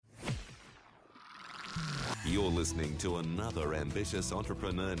You're listening to another ambitious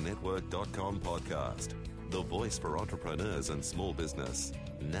Entrepreneurs.com podcast, the voice for entrepreneurs and small business.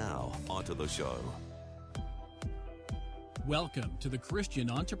 Now, onto the show. Welcome to the Christian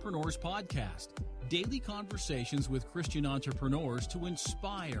Entrepreneurs Podcast, daily conversations with Christian entrepreneurs to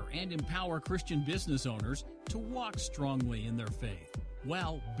inspire and empower Christian business owners to walk strongly in their faith,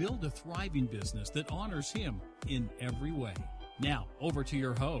 while build a thriving business that honors Him in every way. Now, over to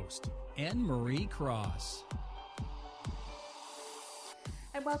your host, Anne-Marie Cross.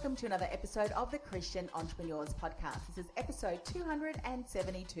 And welcome to another episode of the Christian Entrepreneurs Podcast. This is episode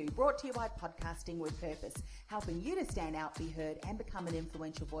 272, brought to you by Podcasting with Purpose, helping you to stand out, be heard, and become an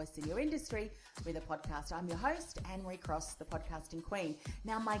influential voice in your industry with a podcast. I'm your host, Anne-Marie Cross, the podcasting queen.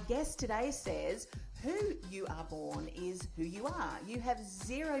 Now, my guest today says, who you are born is who you are. You have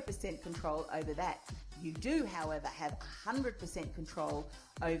 0% control over that. You do, however, have 100% control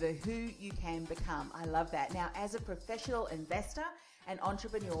over who you can become. I love that. Now, as a professional investor and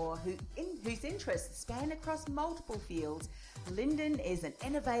entrepreneur whose interests span across multiple fields, Lyndon is an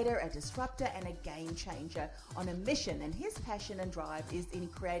innovator, a disruptor, and a game changer on a mission, and his passion and drive is in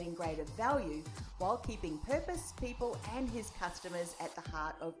creating greater value while keeping purpose, people, and his customers at the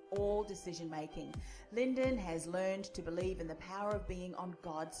heart of all decision making. Lyndon has learned to believe in the power of being on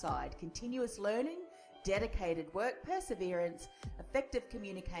God's side, continuous learning, dedicated work, perseverance, effective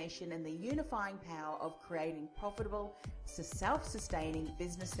communication, and the unifying power of creating profitable, self-sustaining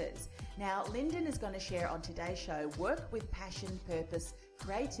businesses. Now, Lyndon is going to share on today's show, work with passion, purpose,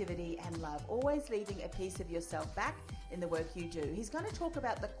 creativity, and love, always leaving a piece of yourself back in the work you do. He's going to talk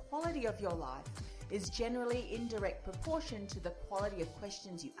about the quality of your life is generally in direct proportion to the quality of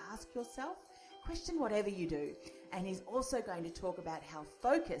questions you ask yourself. Question whatever you do. And he's also going to talk about how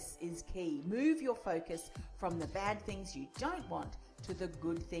focus is key. Move your focus from the bad things you don't want to the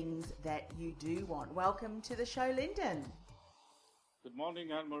good things that you do want. Welcome to the show, Lyndon. Good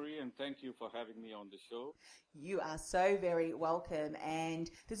morning, Anne-Marie, and thank you for having me on the show. You are so very welcome.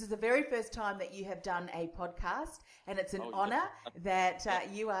 And this is the very first time that you have done a podcast, and it's an honor that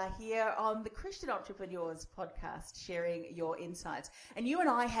you are here on the Christian Entrepreneurs Podcast, sharing your insights. And you and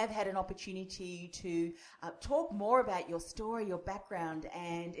I have had an opportunity to talk more about your story, your background,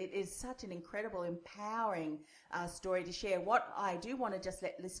 and it is such an incredible, empowering story to share. What I do want to just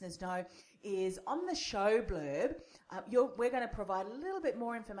let listeners know is on the show blurb, we're going to provide a little bit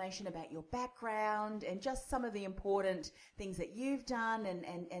more information about your background and just some of the important things that you've done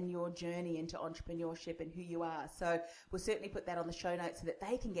and your journey into entrepreneurship and who you are. So we'll certainly put that on the show notes so that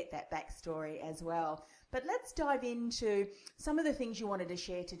they can get that backstory as well. But let's dive into some of the things you wanted to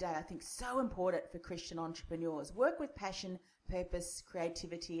share today. I think so important for Christian entrepreneurs. Work with passion, purpose,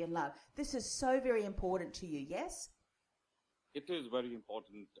 creativity, and love. This is so very important to you, yes? It is very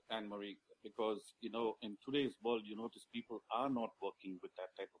important, Anne-Marie, because, in today's world, you notice people are not working with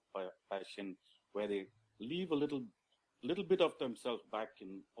that type of passion where they leave a little bit of themselves back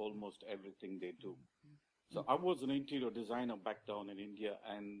in almost everything they do. So I was an interior designer back down in India,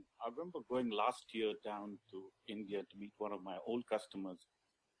 and I remember going last year down to India to meet one of my old customers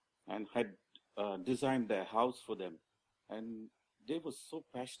and had designed their house for them. And they were so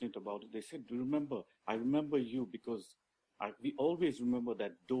passionate about it. They said, I remember you because we always remember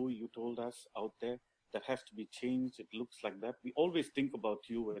that door you told us out there that has to be changed. It looks like that. We always think about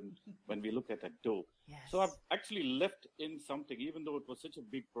you when we look at that door. Yes. So I've actually left in something, even though it was such a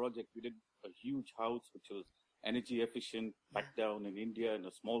big project. We did a huge house, which was energy efficient back down in India in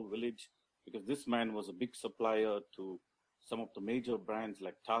a small village, because this man was a big supplier to some of the major brands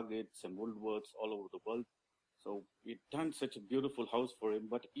like Targets and Woolworths all over the world. So we'd done such a beautiful house for him,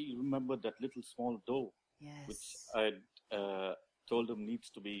 but he remembered that little small door, which I told him needs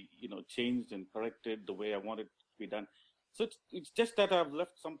to be, changed and corrected the way I want it to be done. So it's just that I've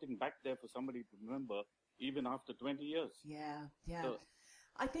left something back there for somebody to remember, even after 20 years. Yeah. So,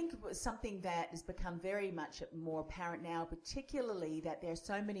 I think it was something that has become very much more apparent now, particularly that there are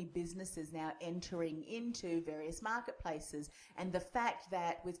so many businesses now entering into various marketplaces, and the fact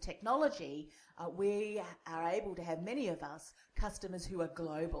that with technology, we are able to have, many of us, customers who are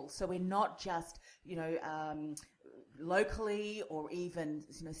global. So we're not just, locally or even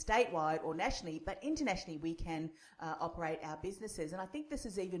statewide or nationally, but internationally we can operate our businesses. And I think this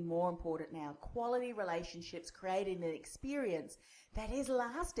is even more important now. Quality relationships, creating an experience that is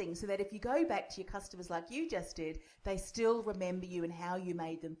lasting, so that if you go back to your customers like you just did, they still remember you and how you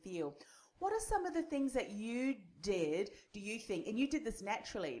made them feel. What are some of the things that you did, do you think, and you did this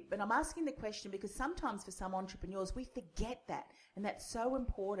naturally, but I'm asking the question because sometimes for some entrepreneurs, we forget that, and that's so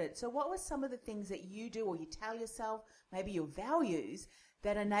important. So what were some of the things that you do or you tell yourself, maybe your values,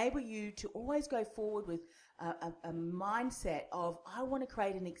 that enable you to always go forward with a mindset of, I want to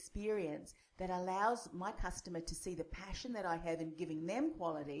create an experience that allows my customer to see the passion that I have in giving them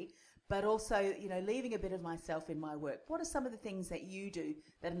quality, but also, leaving a bit of myself in my work? What are some of the things that you do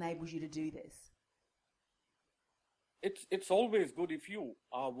that enables you to do this? It's always good if you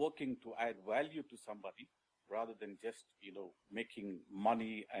are working to add value to somebody rather than just, making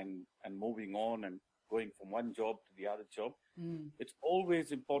money and moving on and going from one job to the other job. It's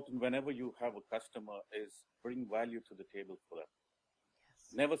always important whenever you have a customer is bring value to the table for them.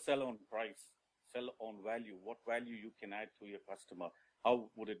 Yes. Never sell on price, sell on value. What value you can add to your customer? How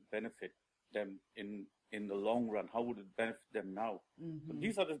would it benefit them in the long run? How would it benefit them now? So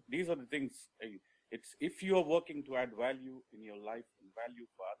these are the things. It's if you are working to add value in your life and value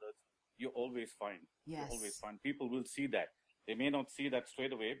for others, you're always fine. Yes. You're always fine. People will see that. They may not see that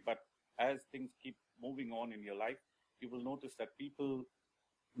straight away, but as things keep moving on in your life, you will notice that people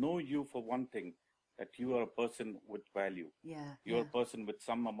know you for one thing, that you are a person with value. Yeah. You're a person with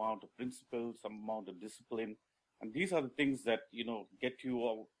some amount of principle, some amount of discipline. And these are the things that, get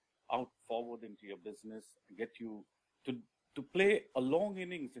you out forward into your business, get you to play a long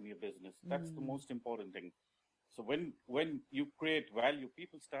innings in your business. That's the most important thing. So when you create value,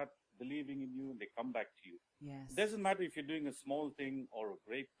 people start believing in you and they come back to you. Yes. It doesn't matter if you're doing a small thing or a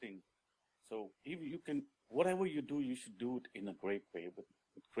great thing. So if you can, whatever you do, you should do it in a great way with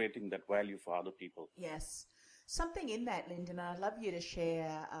creating that value for other people. Yes. Something in that, Lyndon, I'd love you to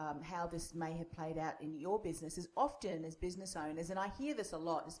share how this may have played out in your business, is often as business owners, and I hear this a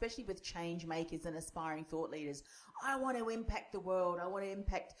lot, especially with change makers and aspiring thought leaders. I want to impact the world. I want to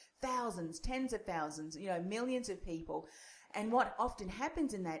impact thousands, tens of thousands, millions of people. And what often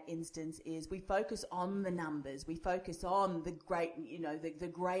happens in that instance is we focus on the numbers. We focus on the great, the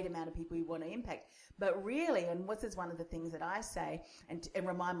great amount of people we want to impact. But really, and this is one of the things that I say and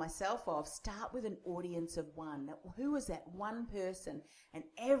remind myself of, start with an audience of one. Who is that one person? And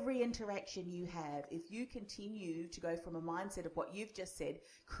every interaction you have, if you continue to go from a mindset of what you've just said,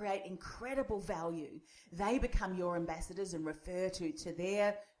 create incredible value, they become your ambassadors and refer to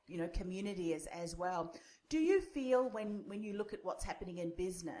their community as well. Do you feel when you look at what's happening in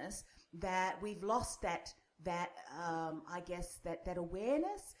business that we've lost that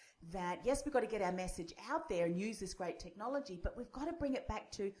awareness that, yes, we've got to get our message out there and use this great technology, but we've got to bring it back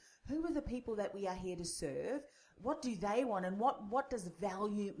to who are the people that we are here to serve? What do they want? And what does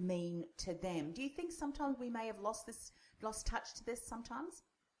value mean to them? Do you think sometimes we may have lost touch to this sometimes?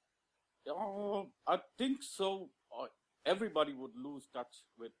 I think so. Everybody would lose touch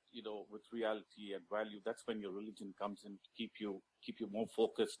with reality and value. That's when your religion comes in to keep you more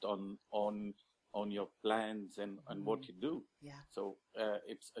focused on your plans and what you do. Yeah. So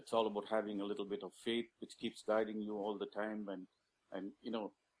it's all about having a little bit of faith, which keeps guiding you all the time. And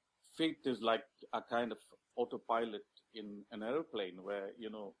faith is like a kind of autopilot in an airplane where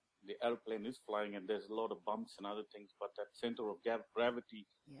the airplane is flying and there's a lot of bumps and other things, but that center of gravity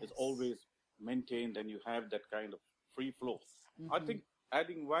Yes. is always maintained, and you have that kind of free flow. I think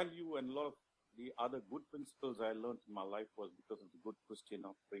adding value and a lot of the other good principles I learned in my life was because of the good Christian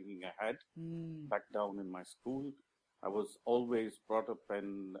upbringing I had back down in my school. I was always brought up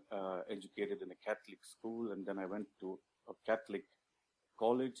and educated in a Catholic school, and then I went to a Catholic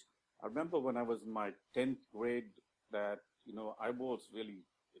college. I remember when I was in my 10th grade that, I was really,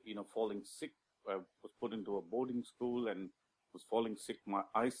 falling sick. I was put into a boarding school and was falling sick. My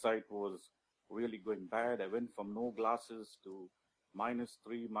eyesight was really going bad. I went from no glasses to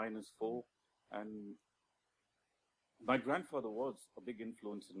 -3, -4. And my grandfather was a big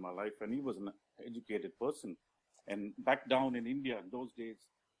influence in my life, and he was an educated person. And back down in India in those days,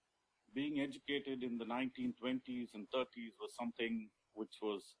 being educated in the 1920s and 30s was something which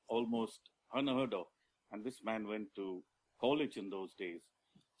was almost unheard of. And this man went to college in those days.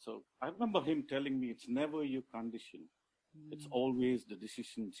 So I remember him telling me, it's never your condition. It's always the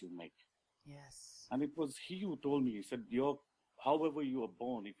decisions you make. Yes. And it was he who told me, he said, however you are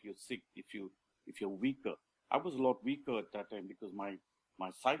born, if you're sick, if you're weaker. I was a lot weaker at that time because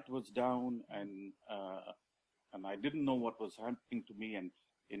my sight was down and I didn't know what was happening to me. And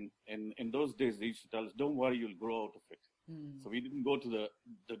in those days, they used to tell us, don't worry, you'll grow out of it. So we didn't go to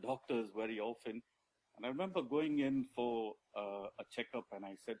the doctors very often. And I remember going in for a checkup, and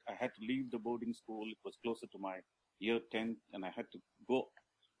I said I had to leave the boarding school. It was closer to my year 10th, and I had to go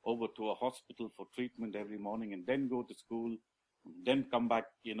over to a hospital for treatment every morning and then go to school, then come back,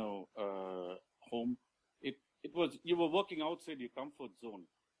 home. It was, you were working outside your comfort zone.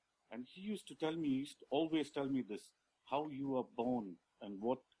 And he used to always tell me this, how you are born and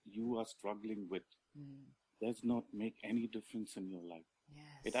what you are struggling with does not make any difference in your life.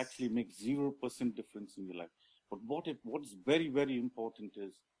 Yes. It actually makes 0% difference in your life. But what's very, very important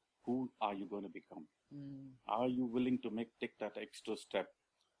is, who are you going to become? Are you willing to take that extra step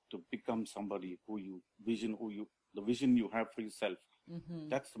to become somebody the vision you have for yourself?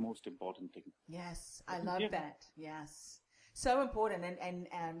 That's the most important thing. Yes, I love that. Yes. So important,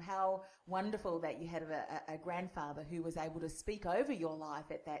 and how wonderful that you had a grandfather who was able to speak over your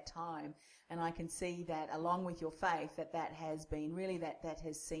life at that time. And I can see that along with your faith, that has been really, that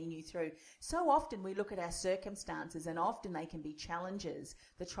has seen you through. So often we look at our circumstances, and often they can be challenges,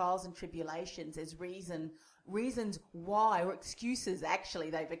 the trials and tribulations, as reasons why, or excuses. Actually,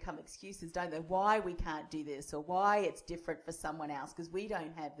 they become excuses, don't they? Why we can't do this, or why it's different for someone else because we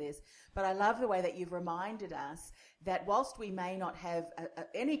don't have this. But I love the way that you've reminded us that whilst we may not have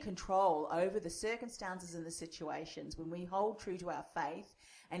any control over the circumstances and the situations, when we hold true to our faith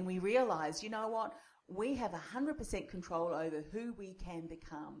and we realize, you know what, we have 100% control over who we can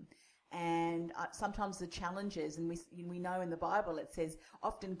become. And sometimes the challenges, and we know in the Bible it says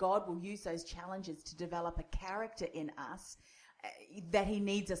often God will use those challenges to develop a character in us that he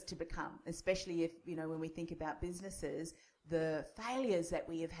needs us to become, especially if, when we think about businesses, the failures that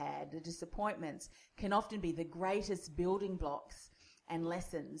we have had, the disappointments, can often be the greatest building blocks and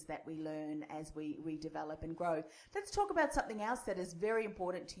lessons that we learn as we develop and grow. Let's talk about something else that is very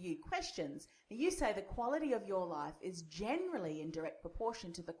important to you. Questions. Now, you say the quality of your life is generally in direct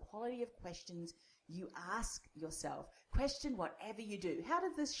proportion to the quality of questions you ask yourself. Question whatever you do. How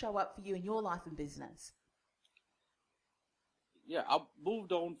did this show up for you in your life and business? Yeah, I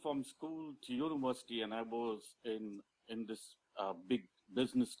moved on from school to university, and I was in this big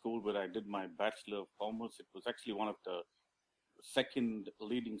business school where I did my Bachelor of Commerce. It was actually one of the second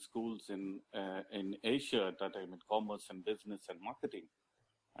leading schools in Asia at that time in commerce and business and marketing.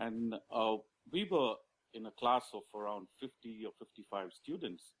 And we were in a class of around 50 or 55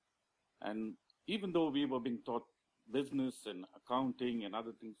 students. And even though we were being taught business and accounting and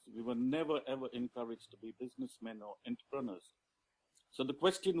other things, we were never ever encouraged to be businessmen or entrepreneurs. So the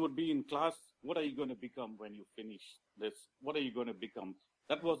question would be in class, what are you going to become when you finish this? What are you going to become?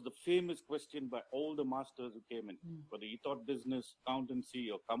 That was the famous question by all the masters who came in. Whether you taught business, accountancy,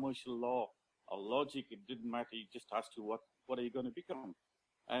 or commercial law, or logic, it didn't matter. He just asked you, what are you going to become?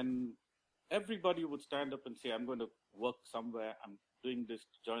 And everybody would stand up and say, I'm going to work somewhere. I'm doing this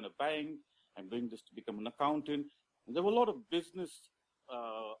to join a bank. I'm doing this to become an accountant. And there were a lot of business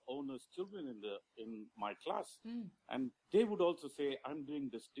owners' children in my class. And they would also say, I'm doing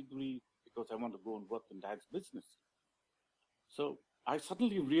this degree because I want to go and work in dad's business. So I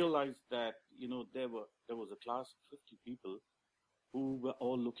suddenly realized that, there was a class of 50 people who were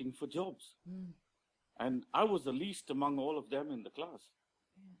all looking for jobs. And I was the least among all of them in the class.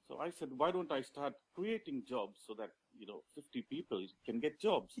 So I said, why don't I start creating jobs so that, 50 people can get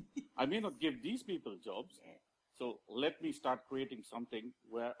jobs? I may not give these people jobs. So let me start creating something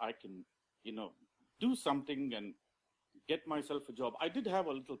where I can, do something and get myself a job. I did have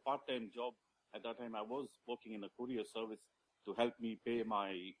a little part-time job at that time. I was working in a courier service to help me pay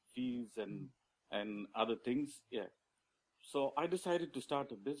my fees and other things. Yeah. So I decided to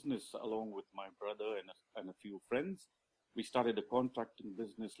start a business along with my brother and a few friends. We started a contracting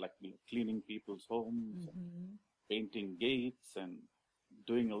business, like cleaning people's homes, and painting gates, and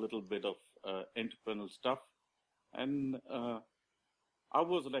doing a little bit of entrepreneurial stuff. And I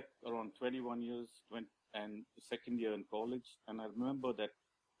was like around 21 years and second year in college. And I remember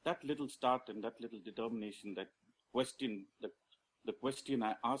that little start and that little determination, that question, the question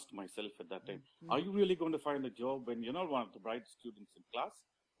I asked myself at that time, are you really going to find a job when you're not one of the bright students in class?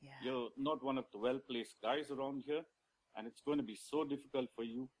 Yeah. You're not one of the well-placed guys around here, and it's going to be so difficult for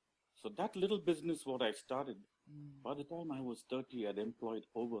you. So that little business, what I started, by the time I was 30, I'd employed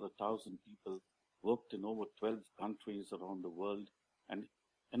over 1,000 people, worked in over 12 countries around the world, and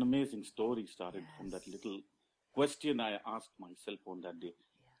an amazing story started from that little question I asked myself on that day.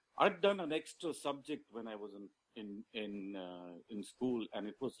 Yeah. I'd done an extra subject when I was in school, and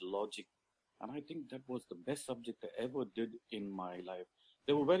it was logic. And I think that was the best subject I ever did in my life.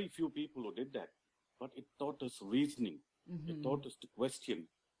 There were very few people who did that, but it taught us reasoning. It taught us to question.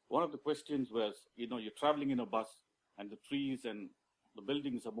 One of the questions was, you're traveling in a bus and the trees and the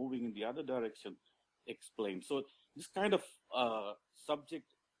buildings are moving in the other direction. Explain. So this kind of subject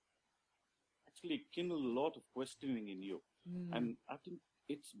actually kindled a lot of questioning in you. And I think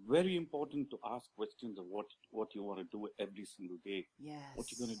it's very important to ask questions of what you want to do every single day. Yes.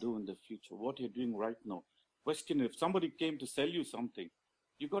 What you're going to do in the future, what you're doing right now. Question, if somebody came to sell you something,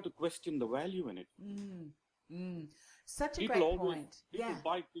 you got to question the value in it. Such a great point. People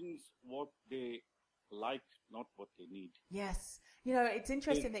buy things what they like, not what they need. Yes. You know, it's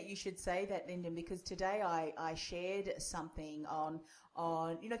interesting that you should say that, Lyndon, because today I shared something on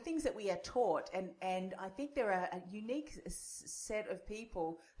you know, things that we are taught, and I think there are a unique set of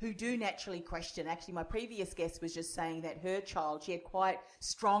people who do naturally question. Actually, my previous guest was just saying that her child, she had quite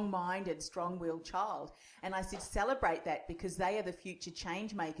strong-minded, strong-willed child, and I said celebrate that, because they are the future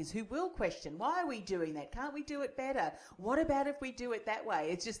change makers who will question, why are we doing that? Can't we do it better? What about if we do it that way?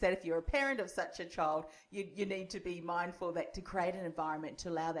 It's just that if you're a parent of such a child, you need to be mindful that to create an environment to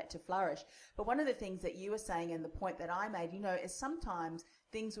allow that to flourish. But one of the things that you were saying, and the point that I made, you know, is sometimes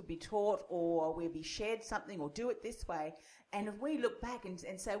things would be taught, or we'll be shared something, or do it this way. And if we look back and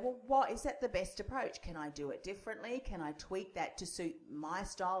say, well, what is that the best approach? Can I do it differently? Can I tweak that to suit my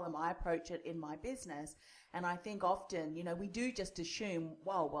style and my approach in my business? And I think often, you know, we do just assume,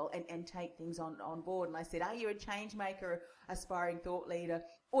 and take things on board. And I said, are you a change maker, aspiring thought leader,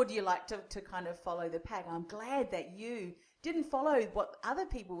 or do you like to kind of follow the pack? I'm glad that you didn't follow what other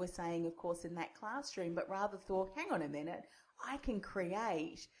people were saying, of course, in that classroom, but rather thought, hang on a minute, I can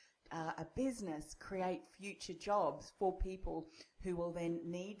create a business, create future jobs for people who will then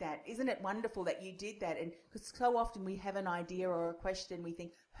need that. Isn't it wonderful that you did that? And because so often we have an idea or a question, we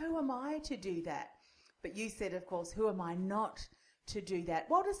think, who am I to do that? But you said, of course, who am I not to do that?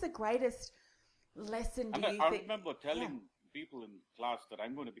 What is the greatest lesson do you think? I remember telling people in class that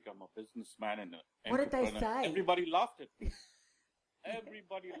I'm going to become a businessman and an What did they say? Everybody laughed at me.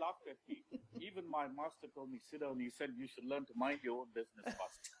 Everybody laughed at me. Even my master told me, sit down. He said, you should learn to mind your own business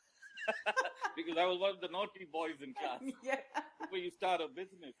first. Because I was one of the naughty boys in class. Yeah. Before you start a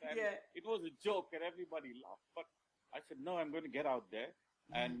business. And Yeah. it was a joke and everybody laughed. But I said, no, I'm going to get out there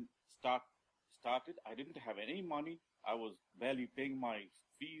and started. I didn't have any money. I was barely paying my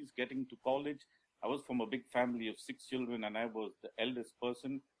fees, getting to college. I was from a big family of 6 children, and I was the eldest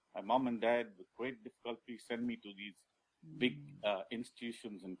person. My mom and dad, with great difficulty, sent me to these big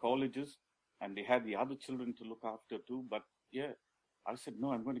institutions and colleges, and they had the other children to look after too. But yeah, I said,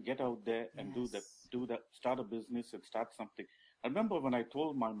 no, I'm going to get out there and do that, start a business and start something. I remember when I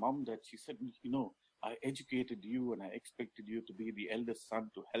told my mom that, she said, you know, I educated you and I expected you to be the eldest son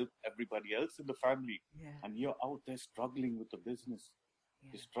to help everybody else in the family. Yeah. And you're out there struggling with the business. Yeah.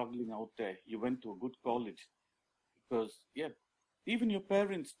 You're struggling out there. You went to a good college. Because, even your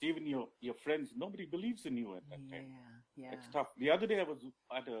parents, even your friends, nobody believes in you at that time. Yeah. It's tough. The other day I was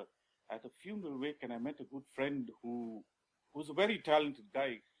at a funeral wake and I met a good friend who's a very talented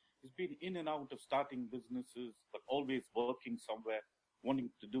guy. He's been in and out of starting businesses, but always working somewhere, wanting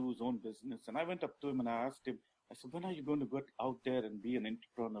to do his own business. And I went up to him and I asked him, I said, when are you going to get out there and be an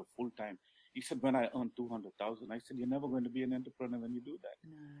entrepreneur full time? He said, when I earn 200,000. I said, you're never going to be an entrepreneur when you do that.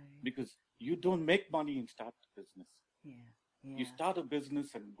 No. Because you don't make money and start a business. Yeah. You start a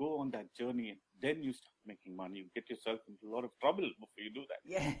business and go on that journey, and then you start making money. You get yourself into a lot of trouble before you do that.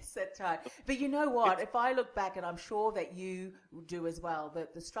 Yes, that's right. But you know what? If I look back, and I'm sure that you do as well,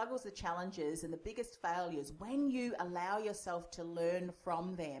 the struggles, the challenges, and the biggest failures, when you allow yourself to learn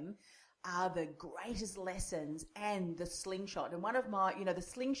from them, are the greatest lessons, and the slingshot. And one of my, the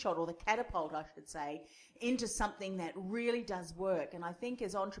slingshot, or the catapult, I should say, into something that really does work. And I think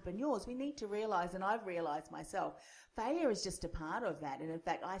as entrepreneurs, we need to realize, and I've realized myself, failure is just a part of that. And in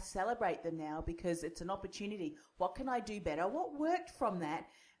fact, I celebrate them now because it's an opportunity. What can I do better? What worked from that?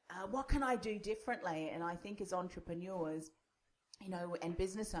 What can I do differently? And I think as entrepreneurs, and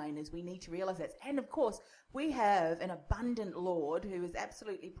business owners, we need to realize that. And of course, we have an abundant Lord who is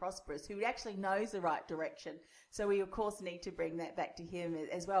absolutely prosperous, who actually knows the right direction. So we, of course, need to bring that back to him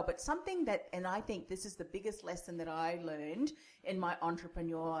as well. But something that, and I think this is the biggest lesson that I learned in my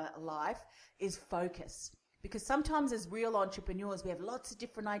entrepreneur life, is focus. Because sometimes as real entrepreneurs, we have lots of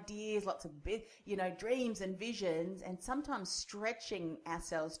different ideas, lots of dreams and visions, and sometimes stretching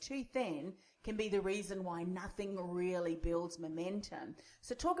ourselves too thin can be the reason why nothing really builds momentum.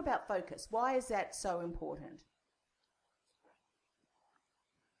 So talk about focus. Why is that so important?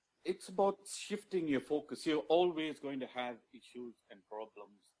 It's about shifting your focus. You're always going to have issues and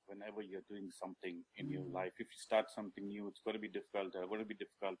problems whenever you're doing something in your life. If you start something new, it's going to be difficult. There are going to be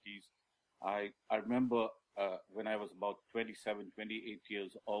difficulties. I remember when I was about 27, 28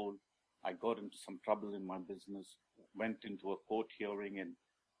 years old, I got into some trouble in my business, went into a court hearing and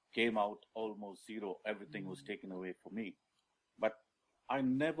came out almost zero. Everything was taken away from me. But I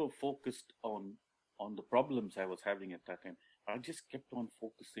never focused on the problems I was having at that time. I just kept on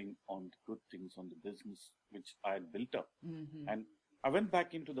focusing on the good things, on the business which I had built up. Mm-hmm. And I went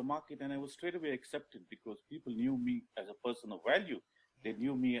back into the market and I was straight away accepted because people knew me as a person of value. They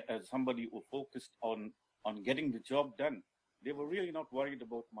knew me as somebody who focused on getting the job done. They were really not worried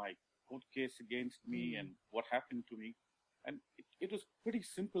about my court case against me and what happened to me. And it was pretty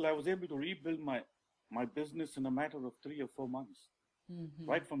simple. I was able to rebuild my business in a matter of 3 or 4 months,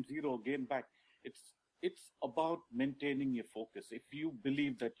 right from zero again back. It's about maintaining your focus. If you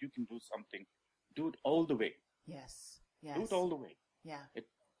believe that you can do something, do it all the way. Yes. Do it all the way. Yeah.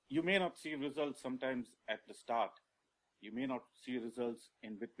 You may not see results sometimes at the start. You may not see results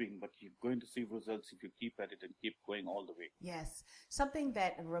in between, but you're going to see results if you keep at it and keep going all the way. Yes. Something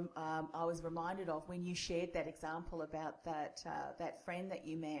that I was reminded of when you shared that example about that friend that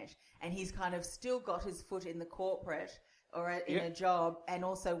you met, and he's kind of still got his foot in the corporate or in a job, and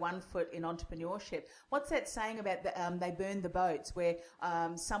also one foot in entrepreneurship. What's that saying about they burned the boats, where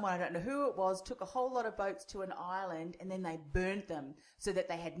someone, I don't know who it was, took a whole lot of boats to an island and then they burnt them so that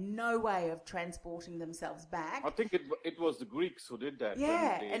they had no way of transporting themselves back. I think it was the Greeks who did that.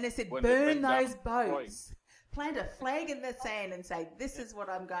 Yeah, and they said, burn those boats. Plant a flag in the sand and say, this is what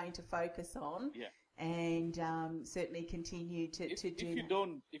I'm going to focus on. Yeah. And certainly continue to do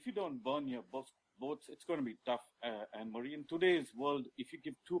that. If you don't burn your boats, it's going to be tough. And Marie, in today's world, if you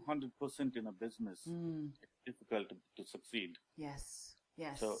give 200% in a business, it's difficult to succeed. Yes,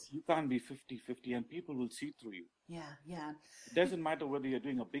 yes. So you can't be 50-50 and people will see through you. Yeah, yeah. It doesn't matter whether you're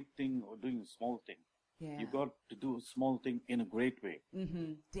doing a big thing or doing a small thing. Yeah. You got to do a small thing in a great way.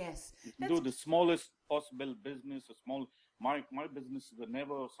 Mm-hmm. Yes. You can do the smallest possible business, my businesses are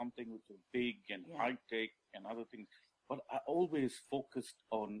never something which is big and high tech and other things. But I always focused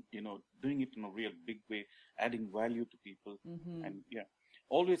on, doing it in a real big way, adding value to people. And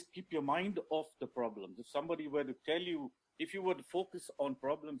always keep your mind off the problems. If somebody were to tell you, if you were to focus on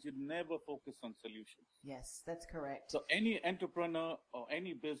problems, you'd never focus on solutions. Yes, that's correct. So any entrepreneur or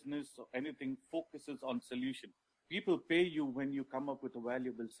any business or anything focuses on solution. People pay you when you come up with a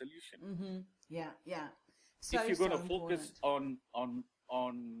valuable solution. Mm-hmm. Yeah, yeah. If you're going to focus on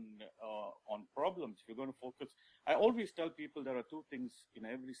problems, if you're going to focus, I always tell people there are two things in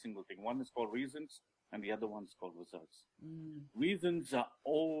every single thing. One is called reasons and the other one is called results. Reasons are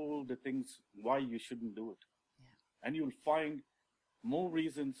all the things why you shouldn't do it. Yeah. And you'll find more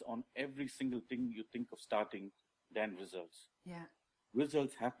reasons on every single thing you think of starting than results. Yeah.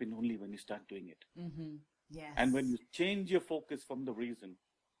 Results happen only when you start doing it. Mm-hmm. Yes. And when you change your focus from the reason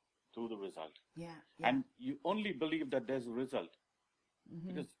to the result. Yeah. And you only believe that there's a result.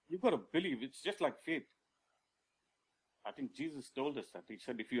 Because you've got to believe. It's just like faith. I think Jesus told us that. He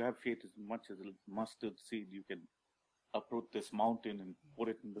said, if you have faith as much as a mustard seed, you can uproot this mountain and put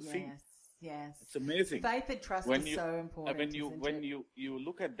it in the sea. Yes, yes. It's amazing. Faith and trust is so important. When you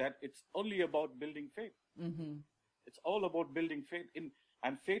look at that, it's only about building faith. It's all about building faith.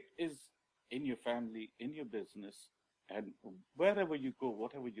 And faith is in your family, in your business, and wherever you go,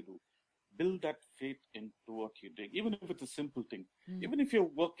 whatever you do. Build that faith into what you're doing, even if it's a simple thing. Even if you're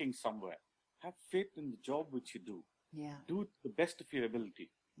working somewhere, have faith in the job which you do. Yeah. Do it the best of your ability.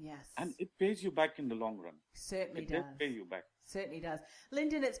 Yes. And it pays you back in the long run. Certainly does. It does pay you back. Certainly does.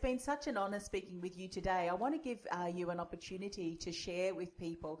 Lyndon, it's been such an honour speaking with you today. I want to give you an opportunity to share with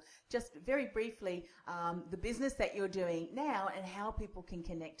people, just very briefly, the business that you're doing now and how people can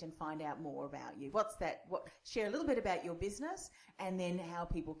connect and find out more about you. What's that? Share a little bit about your business and then how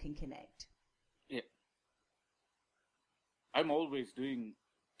people can connect. Yeah. I'm always doing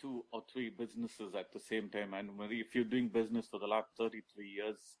 2 or 3 businesses at the same time. And Marie, if you're doing business for the last 33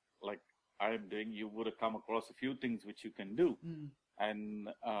 years, like I'm doing, you would have come across a few things which you can do. And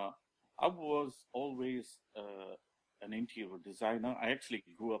I was always an interior designer. I actually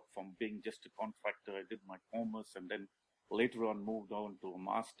grew up from being just a contractor. I did my commerce and then later on moved on to a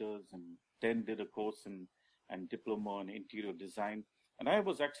master's and then did a course and diploma in interior design. And I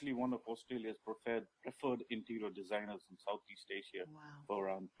was actually one of Australia's preferred interior designers in Southeast Asia for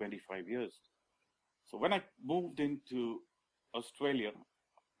around 25 years. So when I moved into Australia,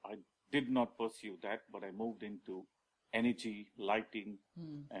 I did not pursue that, but I moved into energy, lighting,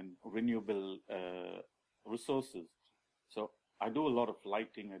 and renewable resources. So I do a lot of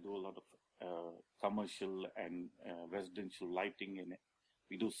lighting. I do a lot of commercial and residential lighting in it.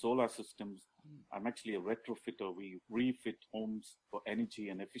 We do solar systems. I'm actually a retrofitter. We refit homes for energy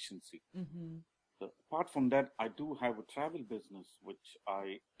and efficiency. So apart from that, I do have a travel business, which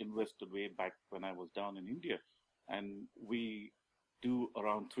I invested way back when I was down in India. And we do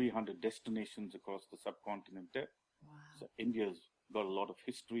around 300 destinations across the subcontinent there. Wow. So India's got a lot of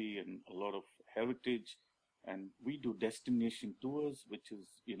history and a lot of heritage. And we do destination tours, which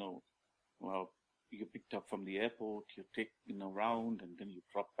is, you picked up from the airport, you take around and then you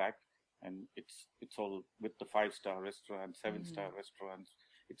drop back. And it's all with the 5-star restaurants, 7-star restaurants.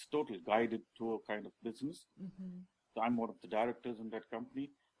 It's total guided tour kind of business. So I'm one of the directors in that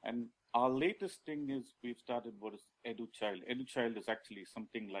company. And our latest thing is we've started what is EduChild. EduChild is actually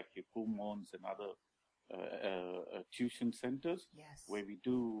something like your Kumons and other tuition centers, Yes. where we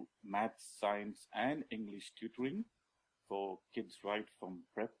do maths, science, and English tutoring for kids right from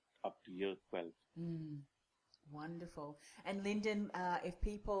prep up to year 12. Wonderful. And Lyndon, if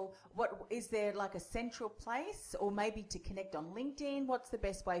people, what is there like a central place, or maybe to connect on LinkedIn? What's the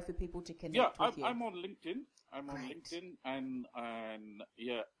best way for people to connect with you? I'm on LinkedIn. On Great. LinkedIn, and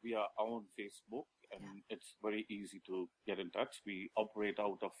we are on Facebook, and it's very easy to get in touch. We operate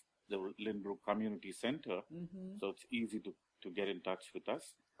out of the Lynbrook Community Center, so it's easy to get in touch with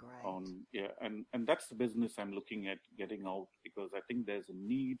us. Great. And that's the business I'm looking at getting out, because I think there's a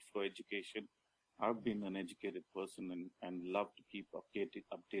need for education. I've been an educated person and love to keep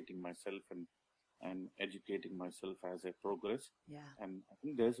updating myself and educating myself as I progress. Yeah. And I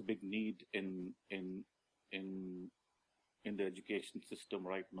think there's a big need in the education system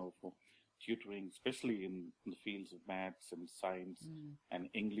right now for tutoring, especially in the fields of maths and science and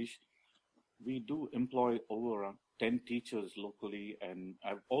English. We do employ over 10 teachers locally, and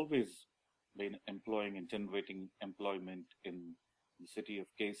I've always been employing and generating employment in the city of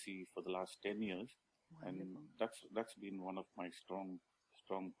KC for the last 10 years. Wonderful. And that's been one of my strong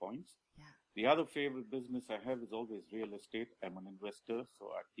points. Yeah. The other favorite business I have is always real estate. I'm an investor, so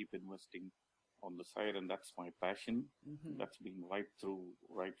I keep investing on the side, and that's my passion. That's been right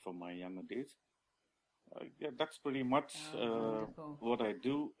from my younger days. That's pretty much what I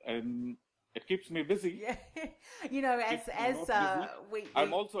do, and it keeps me busy. Yeah. You know,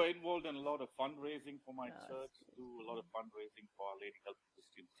 I'm also involved in a lot of fundraising for my church. Do a lot of fundraising for Our Lady Health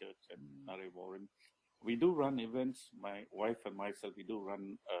Christian Church and Narre Warren. We do run events. My wife and myself, we do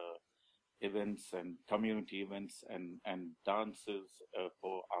run events and community events and dances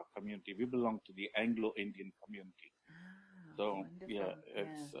for our community. We belong to the Anglo-Indian community. So wonderful.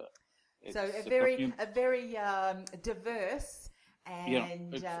 it's so a very diverse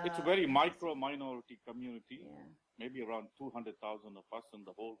and it's a very minority community. Maybe around 200,000 of us in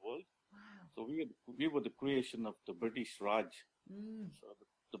the whole world. Wow. So we were the creation of the British Raj. So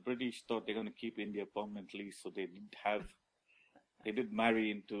the British thought they're going to keep India permanently, so they did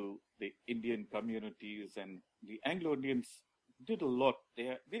marry into the Indian communities, and the Anglo-Indians did a lot. They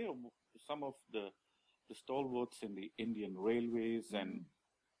are some of the stalwarts in the Indian railways and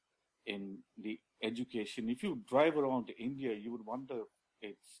in the education. If you drive around India, you would wonder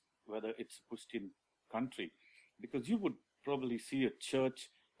whether it's a Christian country, because you would probably see a church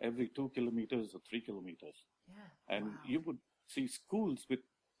every 2 kilometers or 3 kilometers. Yeah. And you would see schools with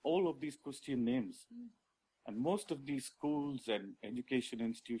all of these Christian names. And most of these schools and education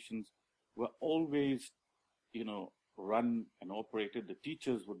institutions were always, run and operated. The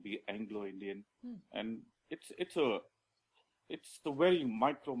teachers would be Anglo-Indian. And it's a very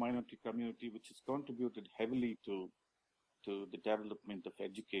minority community which has contributed heavily to the development of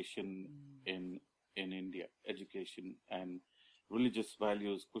education in India, education and religious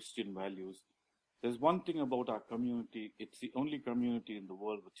values, Christian values. There's one thing about our community. It's the only community in the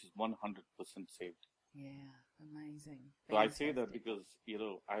world which is 100% saved. Yeah, amazing. So I say that because,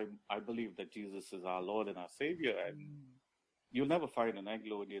 I believe that Jesus is our Lord and our Savior, and you'll never find an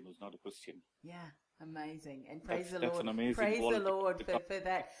Anglo-Indian who's not a Christian. Yeah, amazing. And praise the Lord. That's an amazing praise the quality. Lord for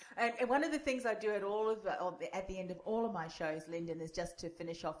that. And one of the things I do at the end of all of my shows, Lyndon, is just to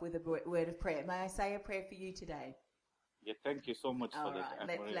finish off with a word of prayer. May I say a prayer for you today? Yeah, thank you so much for that.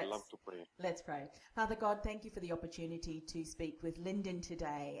 I love to pray. Let's pray. Father God, thank you for the opportunity to speak with Lyndon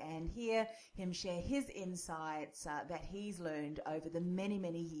today and hear him share his insights that he's learned over the many,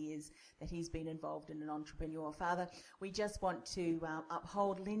 many years that he's been involved in an entrepreneur. Father, we just want to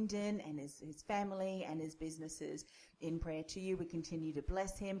uphold Lyndon and his family and his businesses in prayer to you. We continue to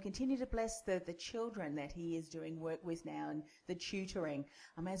bless him, continue to bless the children that he is doing work with now and the tutoring.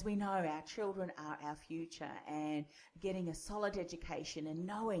 As we know, our children are our future, and getting a solid education and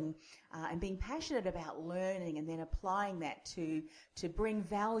knowing and being passionate about learning and then applying that to bring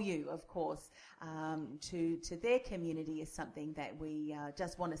value, of course, to their community is something that we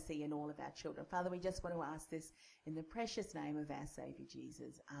just want to see in all of our children. Father, we just want to ask this in the precious name of our Saviour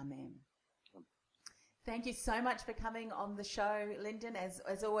Jesus. Amen. Thank you so much for coming on the show, Lyndon.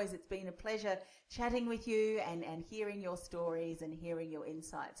 As always, it's been a pleasure chatting with you and hearing your stories and hearing your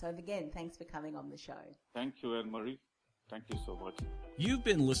insights. So again, thanks for coming on the show. Thank you, Anne-Marie. Thank you so much. You've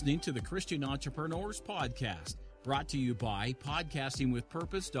been listening to the Christian Entrepreneurs Podcast, brought to you by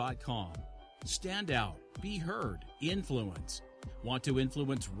podcastingwithpurpose.com. Stand out, be heard, influence. Want to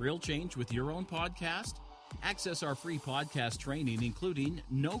influence real change with your own podcast? Access our free podcast training, including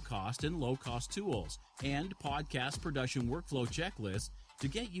no-cost and low-cost tools and podcast production workflow checklists to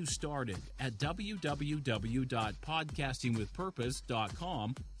get you started at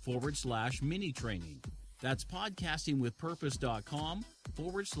www.podcastingwithpurpose.com/mini training. That's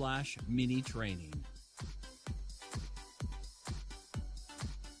podcastingwithpurpose.com/mini training.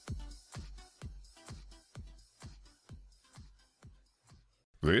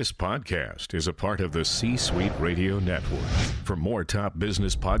 This podcast is a part of the C-Suite Radio Network. For more top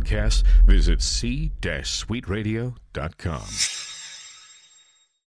business podcasts, visit c-suiteradio.com.